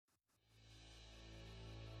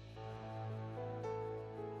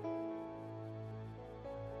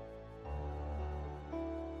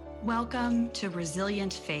Welcome to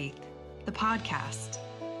Resilient Faith, the podcast.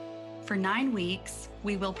 For 9 weeks,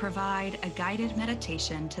 we will provide a guided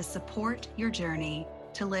meditation to support your journey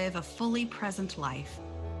to live a fully present life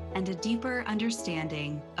and a deeper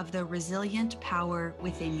understanding of the resilient power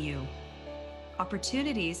within you.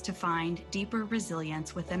 Opportunities to find deeper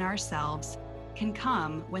resilience within ourselves can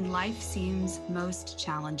come when life seems most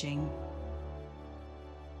challenging.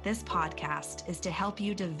 This podcast is to help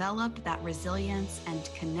you develop that resilience and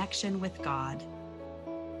connection with God.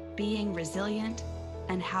 Being resilient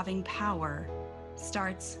and having power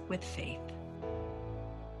starts with faith.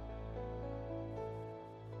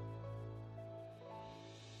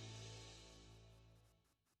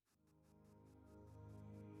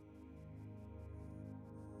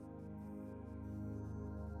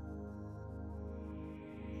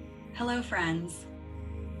 Hello, friends,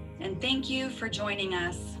 and thank you for joining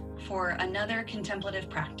us for another contemplative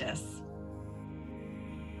practice.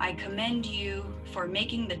 I commend you for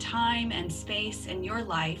making the time and space in your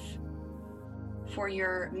life for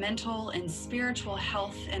your mental and spiritual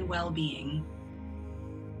health and well-being.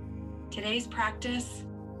 Today's practice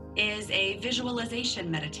is a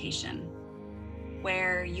visualization meditation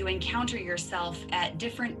where you encounter yourself at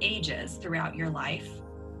different ages throughout your life,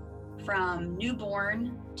 from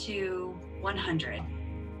newborn to 100.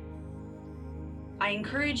 I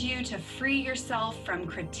encourage you to free yourself from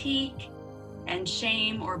critique and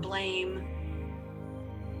shame or blame,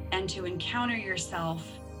 and to encounter yourself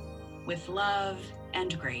with love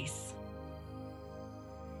and grace.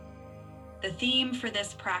 The theme for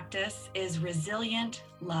this practice is resilient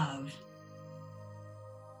love.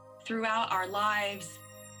 Throughout our lives,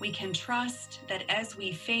 we can trust that as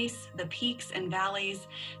we face the peaks and valleys,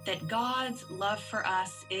 that God's love for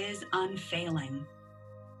us is unfailing.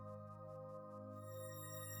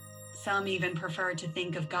 Some even prefer to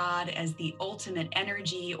think of God as the ultimate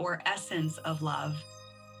energy or essence of love.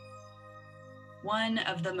 One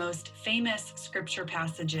of the most famous scripture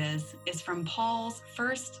passages is from Paul's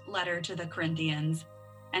first letter to the Corinthians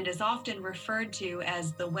and is often referred to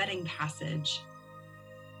as the wedding passage.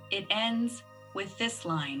 It ends with this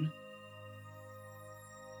line: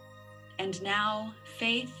 "And now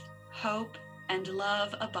faith, hope, and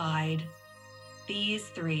love abide, these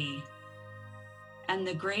three. And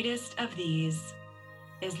the greatest of these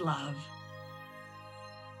is love."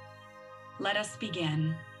 Let us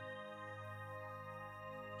begin.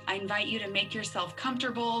 I invite you to make yourself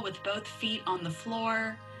comfortable with both feet on the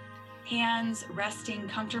floor, hands resting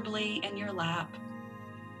comfortably in your lap,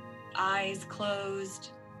 eyes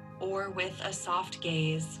closed or with a soft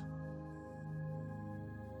gaze.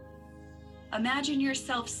 Imagine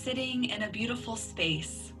yourself sitting in a beautiful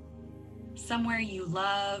space, somewhere you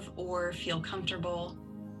love or feel comfortable.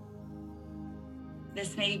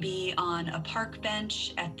 This may be on a park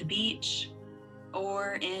bench at the beach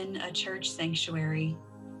or in a church sanctuary.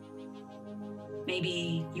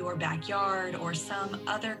 Maybe your backyard or some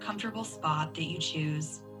other comfortable spot that you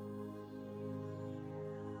choose.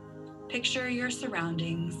 Picture your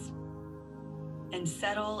surroundings and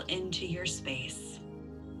settle into your space.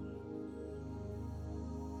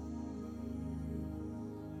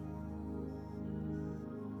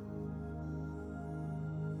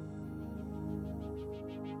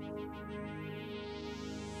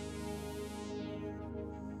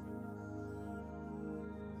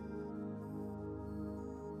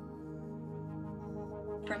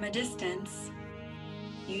 From a distance,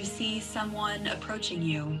 you see someone approaching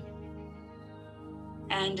you.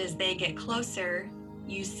 And as they get closer,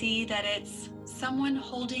 you see that it's someone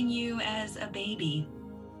holding you as a baby.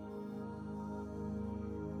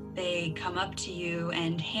 They come up to you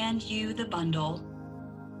and hand you the bundle,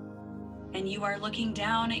 and you are looking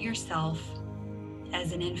down at yourself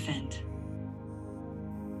as an infant.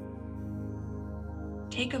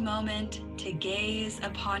 Take a moment to gaze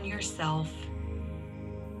upon yourself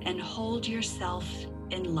and hold yourself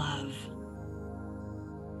in love.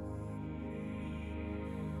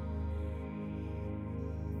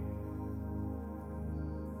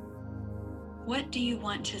 What do you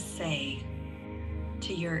want to say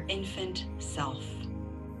to your infant self?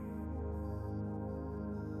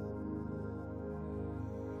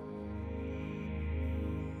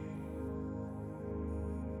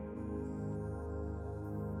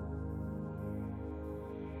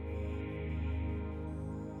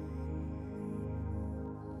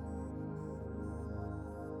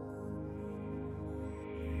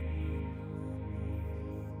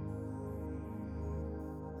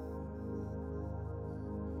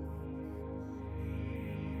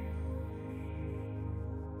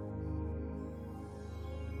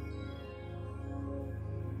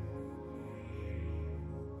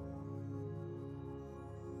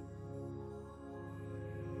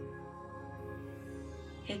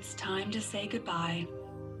 It's time to say goodbye.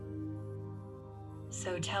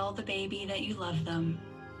 So tell the baby that you love them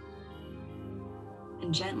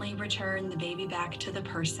and gently return the baby back to the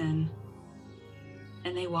person,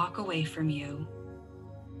 and they walk away from you,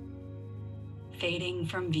 fading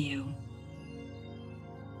from view.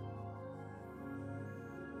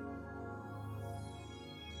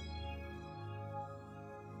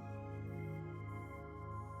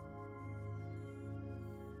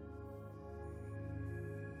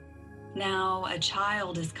 Now a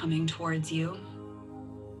child is coming towards you,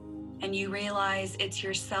 and you realize it's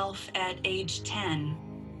yourself at age 10.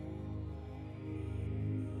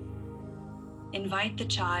 Invite the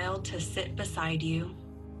child to sit beside you.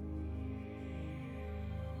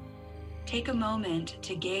 Take a moment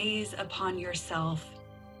to gaze upon yourself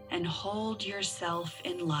and hold yourself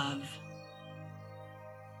in love.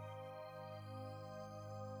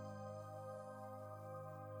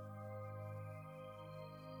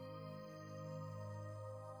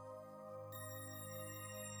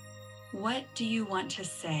 What do you want to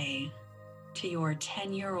say to your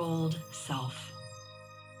 10-year-old self?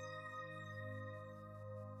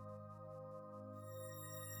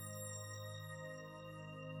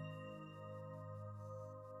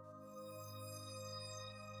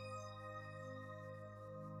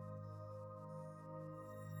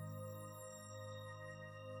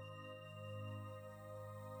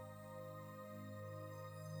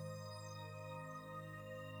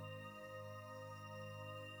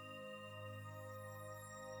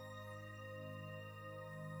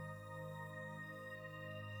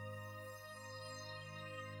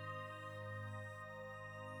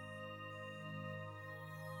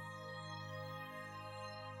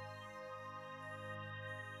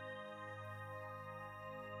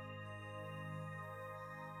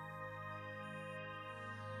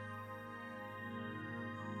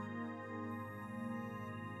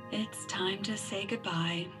 It's time to say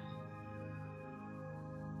goodbye.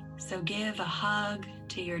 So give a hug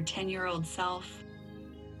to your 10-year-old self.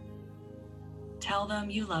 Tell them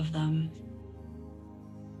you love them,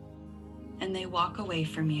 and they walk away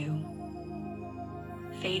from you,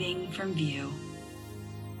 fading from view.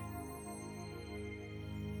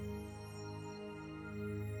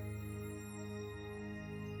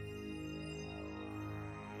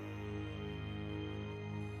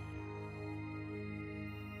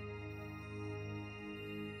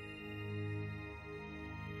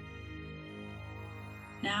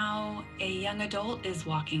 Now a young adult is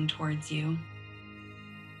walking towards you,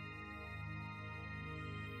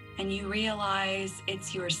 and you realize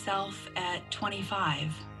it's yourself at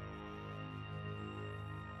 25.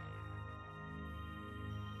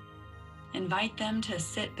 Invite them to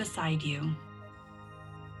sit beside you.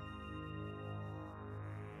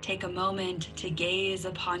 Take a moment to gaze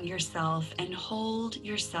upon yourself and hold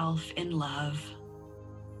yourself in love.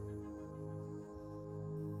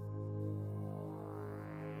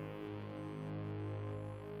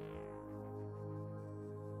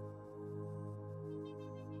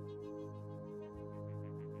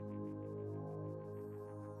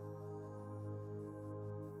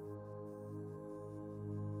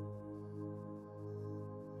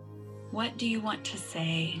 What do you want to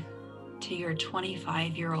say to your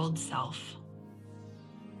 25-year-old self?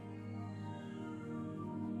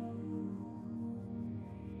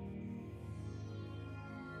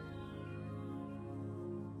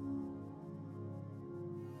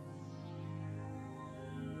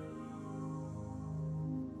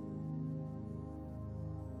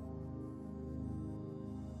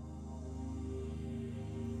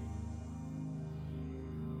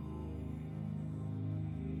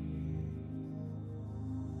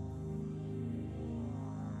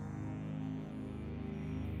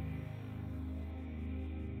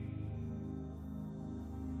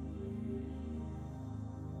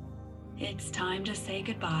 It's time to say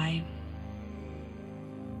goodbye.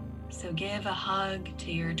 So give a hug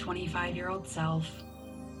to your 25-year-old self.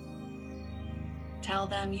 Tell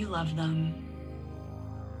them you love them.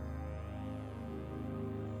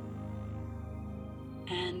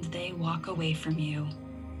 And they walk away from you,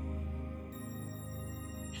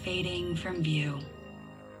 fading from view.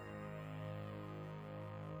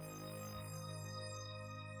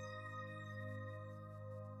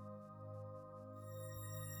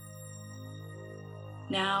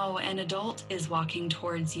 Now an adult is walking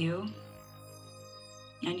towards you,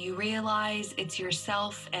 and you realize it's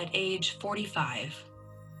yourself at age 45.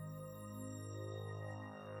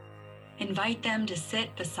 Invite them to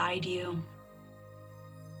sit beside you.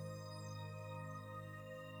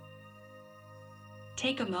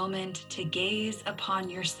 Take a moment to gaze upon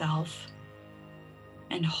yourself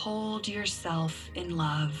and hold yourself in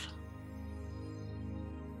love.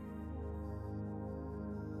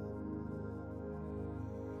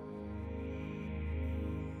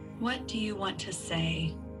 What do you want to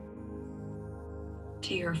say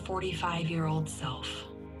to your 45-year-old self?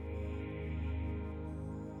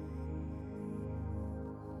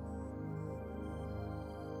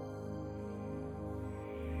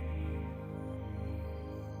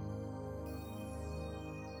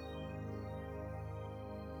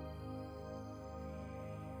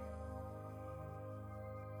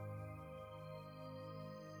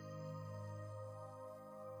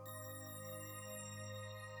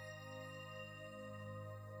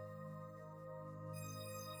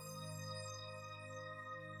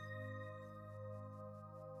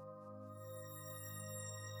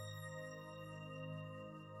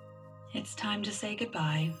 It's time to say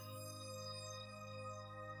goodbye.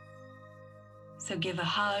 So give a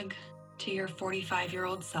hug to your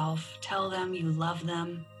 45-year-old self. Tell them you love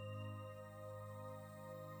them.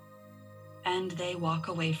 And they walk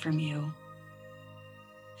away from you,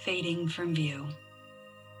 fading from view.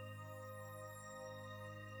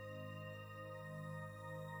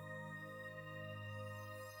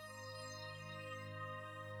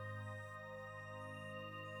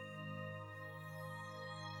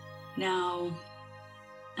 Now,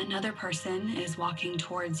 another person is walking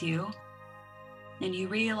towards you, and you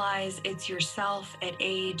realize it's yourself at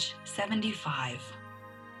age 75.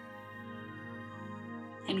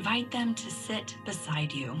 Invite them to sit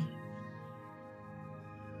beside you.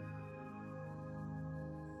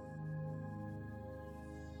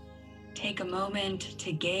 Take a moment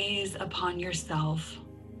to gaze upon yourself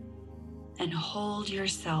and hold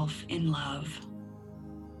yourself in love.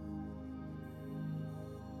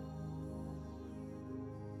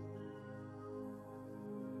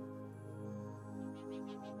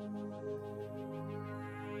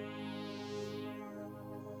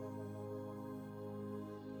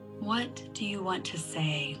 What do you want to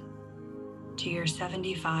say to your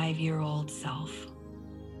 75-year-old self?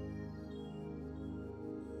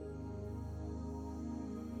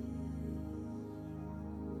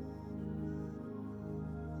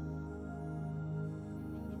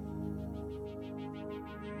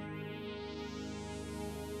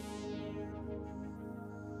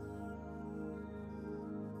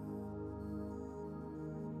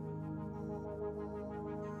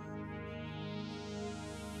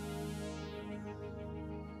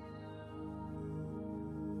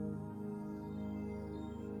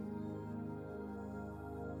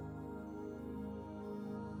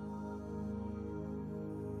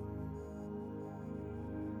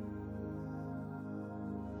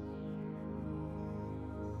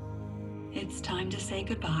 It's time to say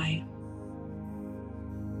goodbye.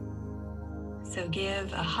 So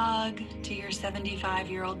give a hug to your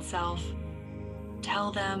 75-year-old self.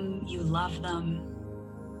 Tell them you love them.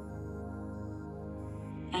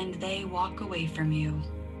 And they walk away from you,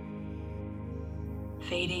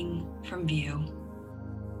 fading from view.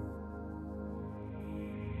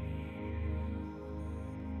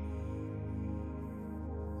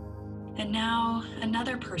 And now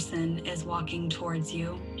another person is walking towards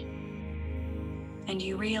you, and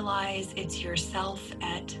you realize it's yourself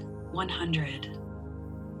at 100.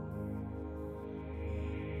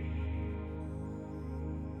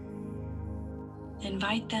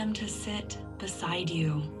 Invite them to sit beside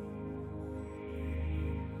you.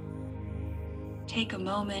 Take a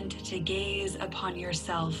moment to gaze upon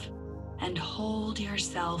yourself and hold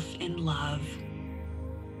yourself in love.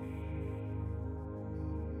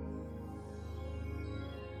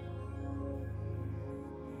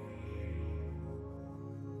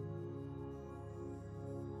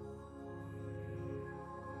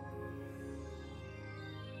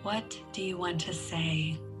 What do you want to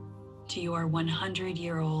say to your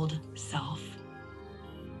 100-year-old self?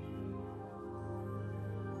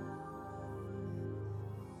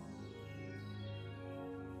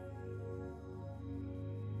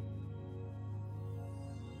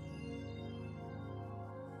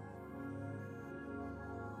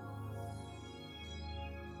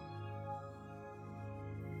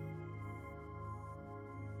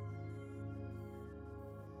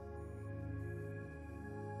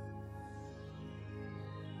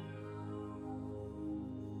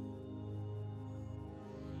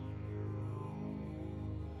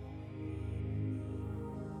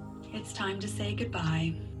 It's time to say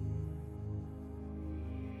goodbye.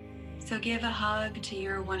 So give a hug to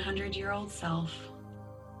your 100-year-old self.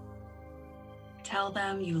 Tell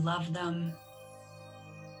them you love them,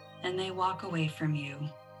 and they walk away from you,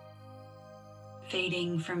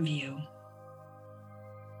 fading from view.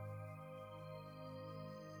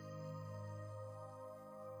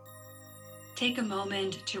 Take a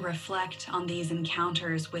moment to reflect on these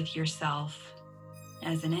encounters with yourself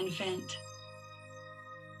as an infant,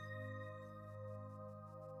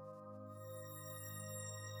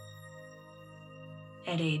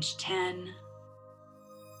 at age 10,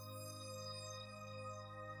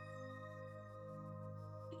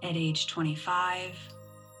 at age 25,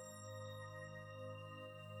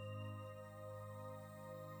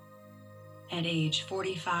 at age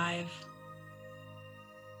 45,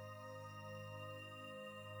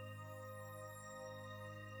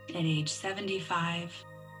 at age 75,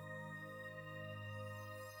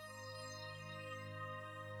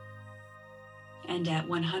 and at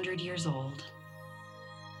 100 years old.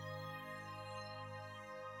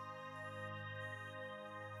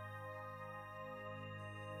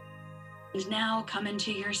 And now come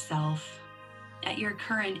into yourself at your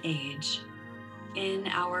current age, in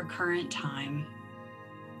our current time.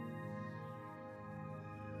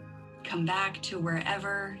 Come back to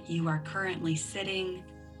wherever you are currently sitting,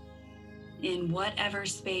 in whatever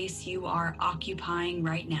space you are occupying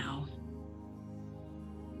right now.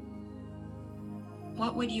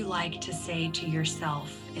 What would you like to say to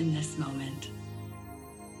yourself in this moment?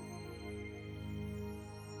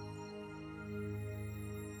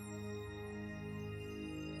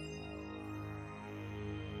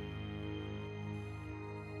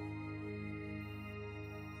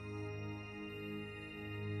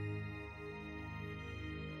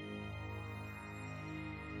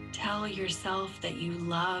 Tell yourself that you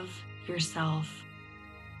love yourself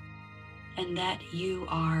and that you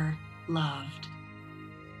are loved.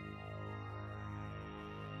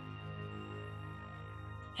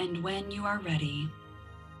 And when you are ready,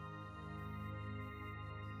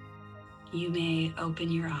 you may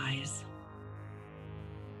open your eyes.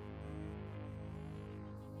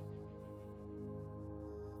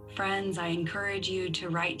 Friends, I encourage you to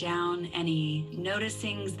write down any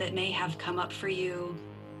noticings that may have come up for you,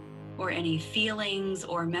 or any feelings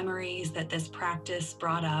or memories that this practice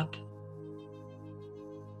brought up.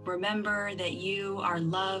 Remember that you are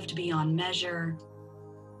loved beyond measure,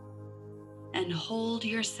 and hold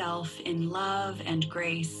yourself in love and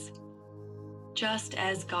grace, just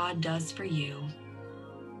as God does for you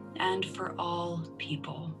and for all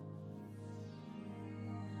people.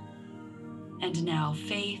 And now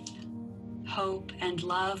faith, hope, and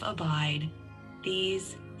love abide,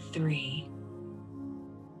 these three.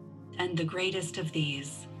 And the greatest of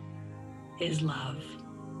these is love.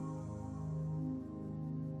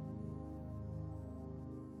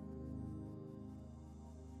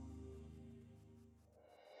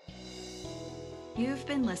 You've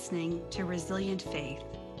been listening to Resilient Faith,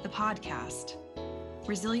 the podcast.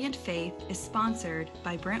 Resilient Faith is sponsored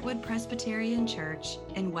by Brentwood Presbyterian Church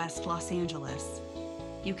in West Los Angeles.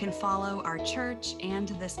 You can follow our church and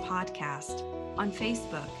this podcast on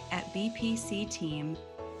Facebook at BPC Team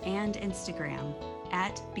and Instagram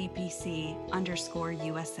at BPC_USA.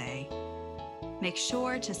 Make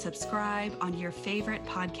sure to subscribe on your favorite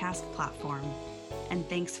podcast platform. And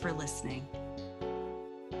thanks for listening.